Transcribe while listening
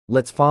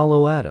Let's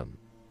follow Adam.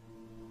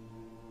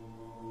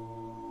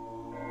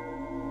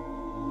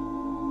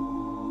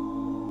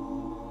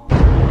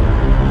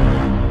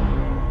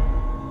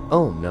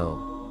 Oh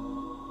no.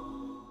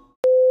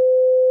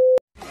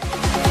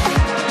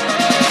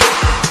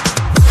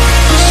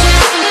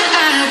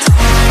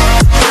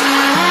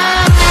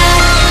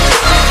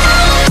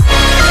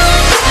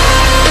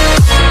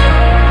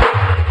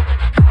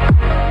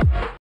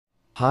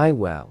 Hi,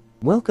 wow.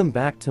 Welcome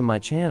back to my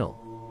channel.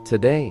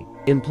 Today,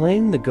 in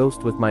playing the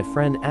ghost with my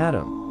friend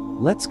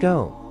Adam. Let's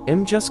go.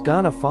 I'm just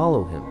gonna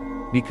follow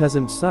him, because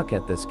I'm suck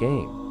at this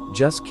game.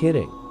 Just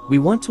kidding. We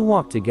want to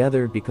walk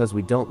together because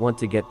we don't want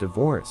to get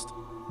divorced.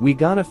 We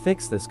gotta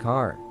fix this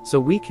car, so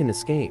we can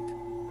escape.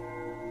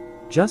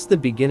 Just the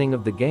beginning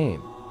of the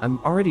game, I'm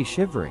already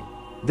shivering.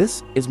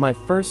 This is my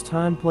first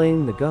time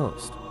playing the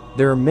ghost.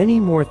 There are many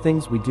more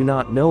things we do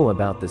not know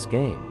about this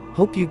game.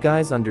 Hope you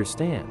guys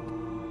understand.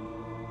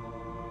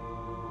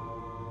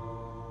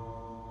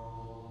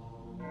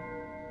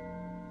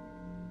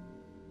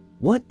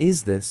 What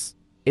is this?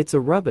 It's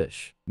a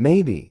rubbish.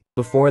 Maybe,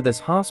 before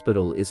this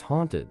hospital is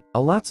haunted, a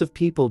lots of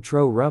people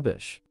throw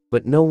rubbish,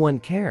 but no one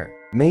care.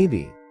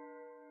 Maybe.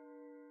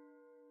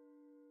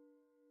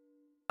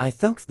 I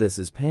thought this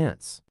is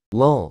pants.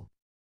 Lol.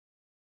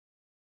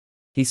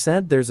 He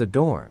said there's a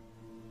door.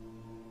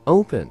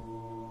 Open.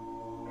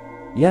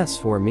 Yes,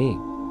 for me.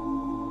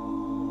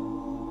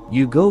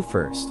 You go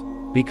first,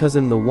 because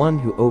I'm the one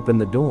who opened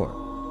the door.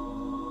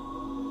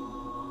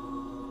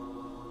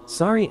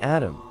 Sorry,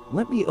 Adam.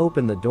 Let me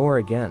open the door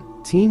again.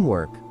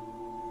 Teamwork.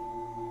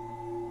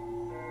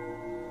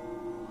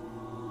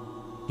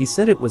 He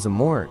said it was a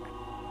morgue.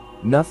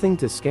 Nothing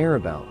to scare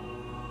about.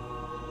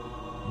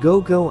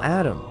 Go,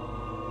 Adam.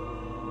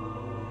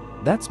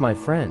 That's my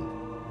friend.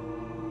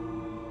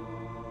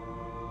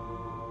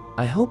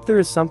 I hope there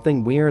is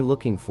something we are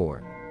looking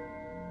for.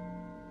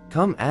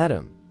 Come,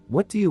 Adam.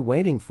 What are you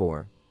waiting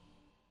for?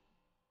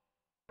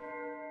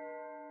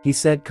 He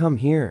said come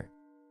here.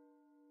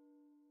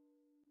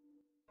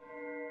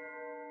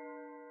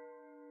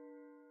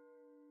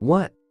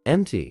 What?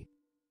 Empty?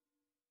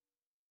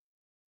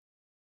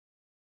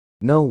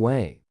 No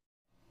way.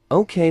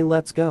 Okay,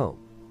 let's go.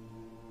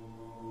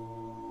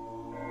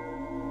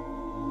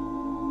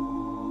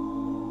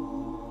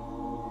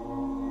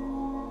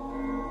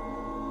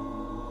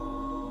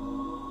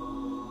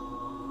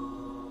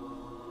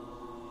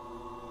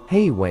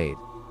 Hey, wait.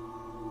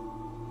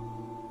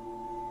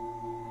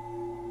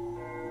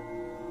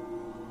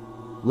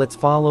 Let's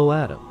follow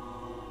Adam.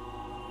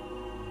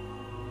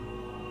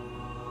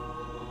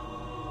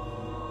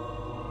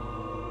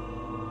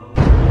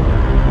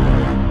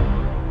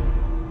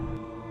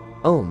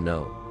 Oh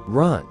no,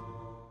 run.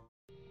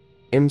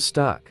 I'm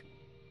stuck.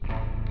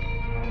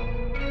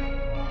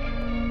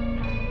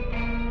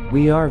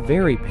 We are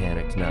very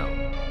panicked now.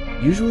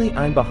 Usually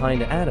I'm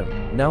behind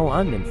Adam, now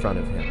I'm in front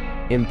of him.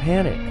 In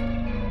panic.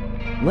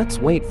 Let's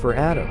wait for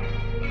Adam.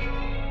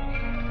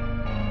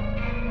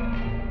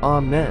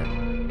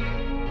 Amen.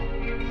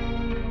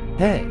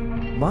 Hey,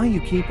 why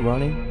you keep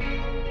running?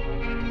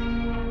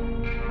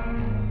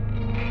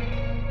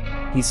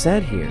 He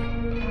said here.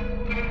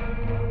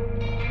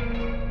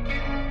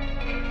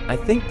 I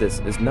think this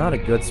is not a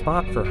good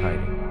spot for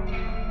hiding.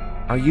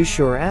 Are you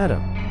sure,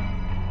 Adam?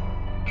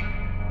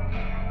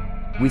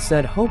 We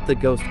said hope the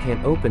ghost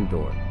can't open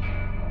door.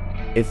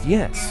 If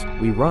yes,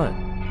 we run.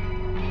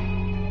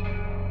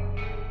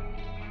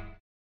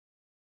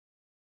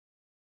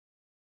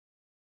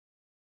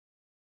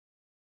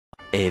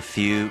 A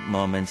few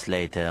moments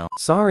later.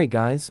 Sorry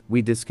guys,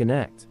 we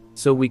disconnect.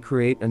 So we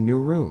create a new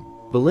room.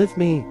 Believe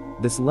me,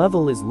 this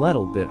level is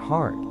little bit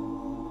hard.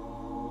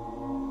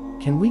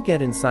 Can we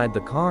get inside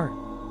the car?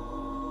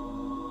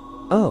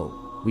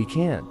 Oh, we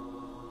can.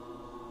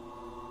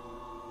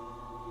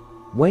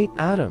 Wait,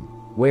 Adam,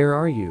 where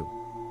are you?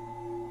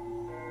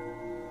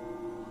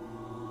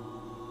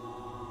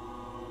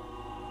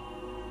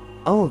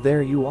 Oh,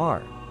 there you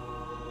are.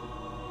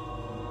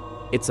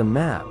 It's a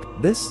map.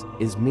 This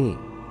is me.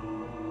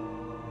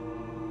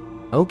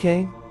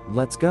 Okay,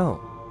 let's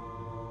go.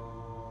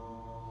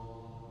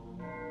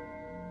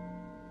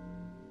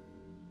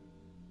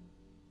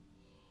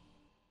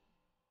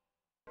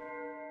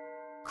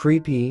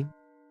 Creepy.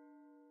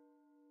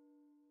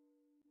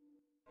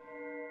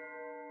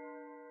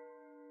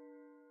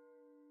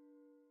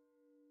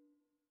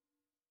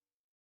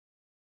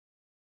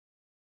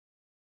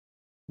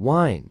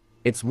 Wine.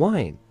 It's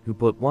wine. Who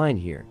put wine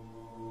here?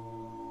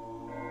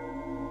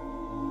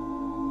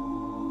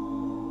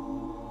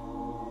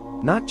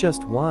 Not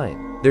just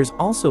wine. There's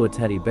also a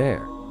teddy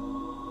bear.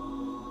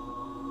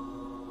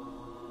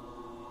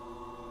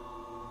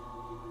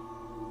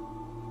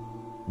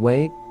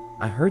 Wait,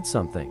 I heard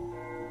something.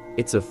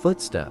 It's a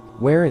footstep.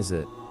 Where is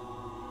it?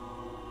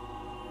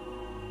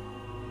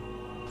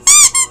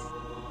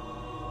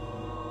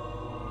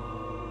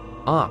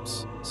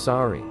 Ops,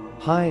 sorry.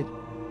 Hide.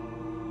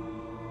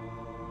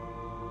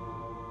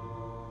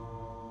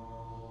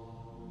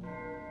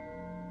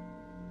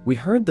 We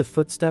heard the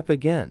footstep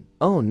again.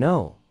 Oh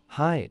no,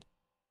 hide.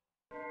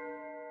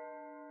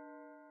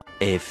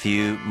 A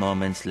few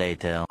moments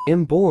later.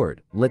 I'm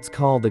bored, let's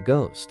call the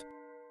ghost.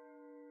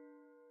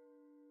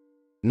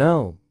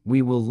 No,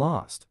 we will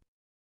lost.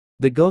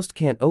 The ghost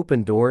can't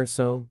open door,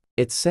 so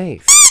it's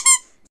safe.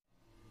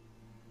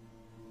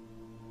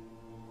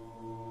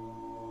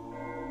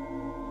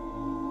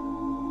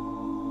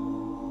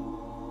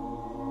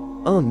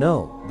 Oh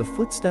no, the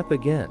footstep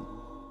again.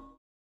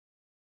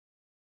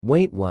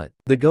 Wait, what?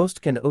 The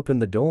ghost can open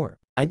the door.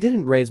 I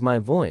didn't raise my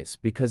voice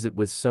because it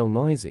was so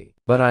noisy,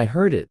 but I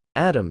heard it.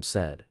 Adam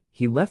said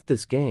he left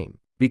this game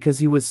because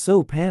he was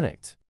so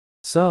panicked.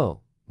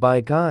 So,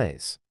 bye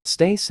guys.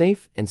 Stay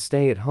safe and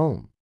stay at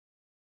home.